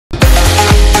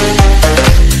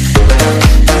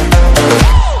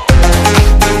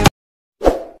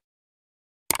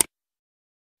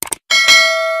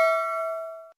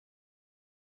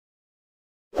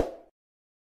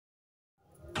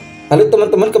Halo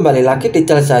teman-teman, kembali lagi di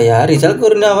channel saya, Rizal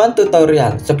Kurniawan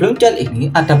Tutorial. Sebelum channel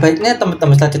ini, ada baiknya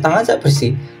teman-teman cuci tangan saya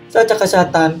bersih, saya jaga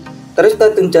kesehatan. Terus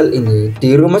tonton channel ini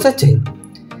di rumah saja.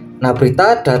 Nah,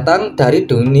 berita datang dari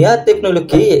dunia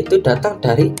teknologi, yaitu datang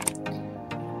dari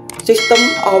sistem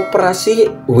operasi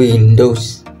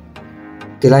Windows.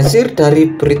 Dilansir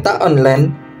dari berita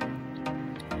online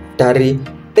dari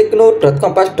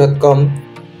tekno.kompas.com,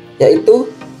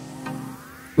 yaitu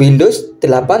Windows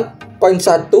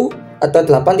 8.1 atau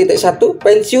 8.1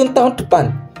 pensiun tahun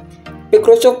depan.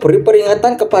 Microsoft beri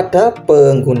peringatan kepada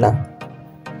pengguna.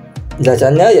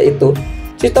 Penjelasannya yaitu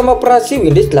sistem operasi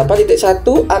Windows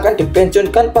 8.1 akan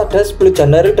dipensiunkan pada 10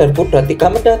 Januari 2023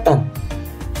 mendatang.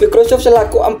 Microsoft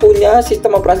selaku empunya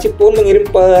sistem operasi pun mengirim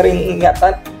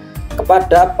peringatan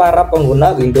kepada para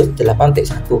pengguna Windows 8.1.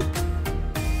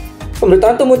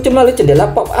 Pemberitahuan itu muncul melalui jendela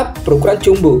pop-up berukuran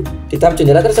jumbo. Di dalam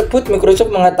jendela tersebut, Microsoft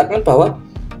mengatakan bahwa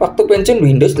waktu pensiun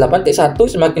Windows 8.1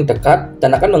 semakin dekat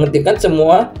dan akan menghentikan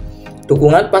semua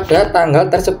dukungan pada tanggal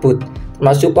tersebut,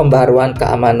 termasuk pembaruan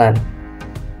keamanan.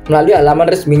 Melalui halaman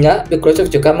resminya,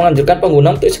 Microsoft juga menganjurkan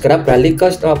pengguna untuk segera beralih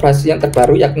ke sistem operasi yang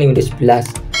terbaru, yakni Windows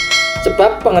 11.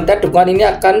 Sebab penghentian dukungan ini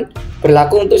akan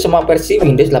berlaku untuk semua versi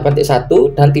Windows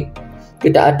 8.1 dan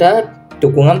tidak ada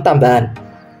dukungan tambahan.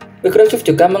 Microsoft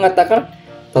juga mengatakan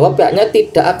bahwa pihaknya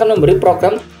tidak akan memberi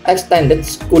program Extended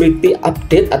Security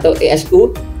Update atau ESU.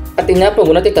 Artinya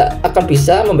pengguna tidak akan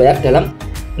bisa membayar dalam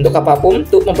bentuk apapun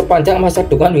untuk memperpanjang masa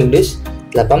dukungan Windows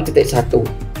 8.1.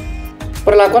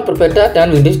 Perlakuan berbeda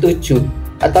dengan Windows 7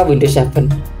 atau Windows 7.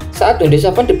 Saat Windows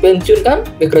 7 dipensiunkan,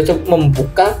 Microsoft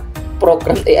membuka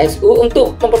program ESU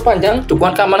untuk memperpanjang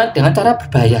dukungan keamanan dengan cara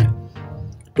berbayar.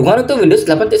 Dukungan untuk Windows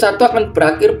 8.1 akan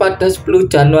berakhir pada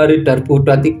 10 Januari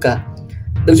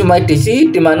 2023. Untuk semua edisi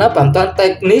di mana bantuan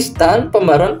teknis dan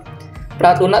pembaruan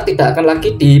perangkat lunak tidak akan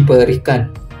lagi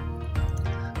diberikan.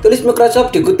 Tulis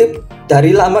Microsoft dikutip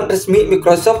dari laman resmi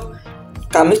Microsoft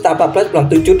Kamis 14 bulan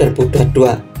 7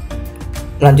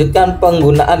 2022. Melanjutkan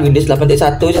penggunaan Windows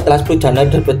 8.1 setelah 10 Januari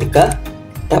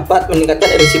 2023 dapat meningkatkan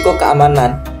risiko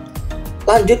keamanan.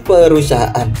 Lanjut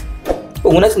perusahaan.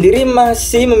 Pengguna sendiri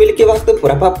masih memiliki waktu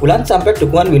beberapa bulan sampai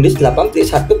dukungan Windows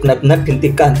 8.1 benar-benar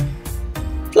dihentikan.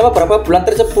 Selama beberapa bulan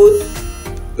tersebut,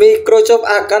 Microsoft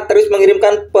akan terus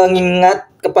mengirimkan pengingat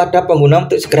kepada pengguna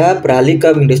untuk segera beralih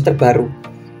ke Windows terbaru.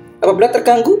 Apabila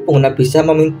terganggu, pengguna bisa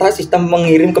meminta sistem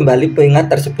mengirim kembali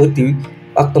pengingat tersebut di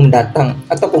waktu mendatang,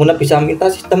 atau pengguna bisa meminta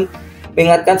sistem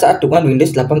mengingatkan saat dukungan Windows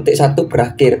 8.1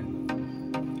 berakhir.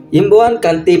 Himbauan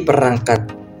ganti perangkat.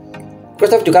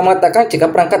 Microsoft juga mengatakan jika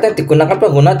perangkat yang digunakan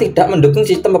pengguna tidak mendukung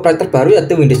sistem operasi terbaru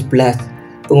yaitu Windows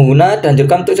 11, pengguna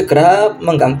dianjurkan untuk segera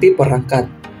mengganti perangkat.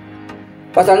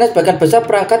 Pasalnya, sebagian besar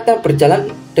perangkat yang berjalan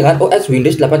dengan OS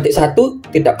Windows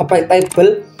 8.1 tidak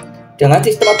compatible dengan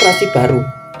sistem operasi baru.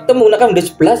 Untuk menggunakan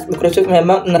Windows 11, Microsoft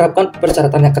memang menerapkan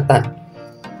persyaratan yang ketat.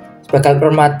 Sebagai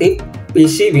alternatif,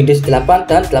 PC Windows 8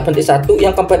 dan 8.1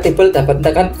 yang kompatibel dapat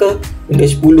ditekan ke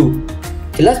Windows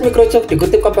 10. Jelas Microsoft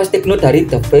dikutip Kompas Tekno dari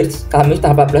The Verge, Kamis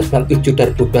 14 bulan 7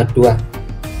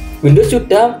 2022. Windows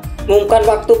sudah mengumumkan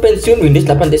waktu pensiun Windows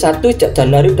 8.1 sejak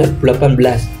Januari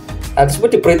 2018. Hal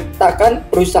tersebut diberitakan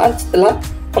perusahaan setelah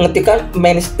menghentikan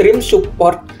mainstream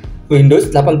support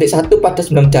Windows 8.1 pada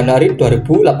 9 Januari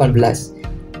 2018.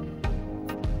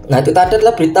 Nah, itu tadi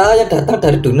adalah berita yang datang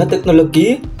dari dunia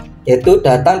teknologi, yaitu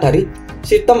datang dari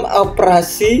sistem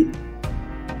operasi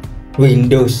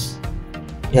Windows,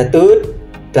 yaitu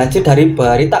dilansir dari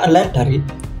berita online dari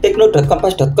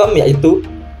tekno.kompas.com, yaitu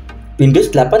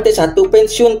Windows 8.1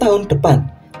 pensiun tahun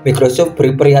depan. Microsoft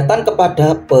beri peringatan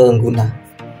kepada pengguna.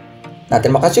 Nah,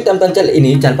 terima kasih telah menonton channel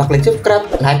ini. Jangan lupa klik subscribe,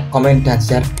 like, komen, dan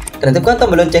share. Dan tekan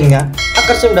tombol loncengnya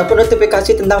agar saya mendapat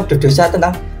notifikasi tentang video saya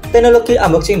tentang teknologi,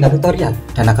 unboxing, dan tutorial,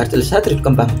 dan agar channel saya terus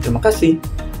berkembang. Terima kasih.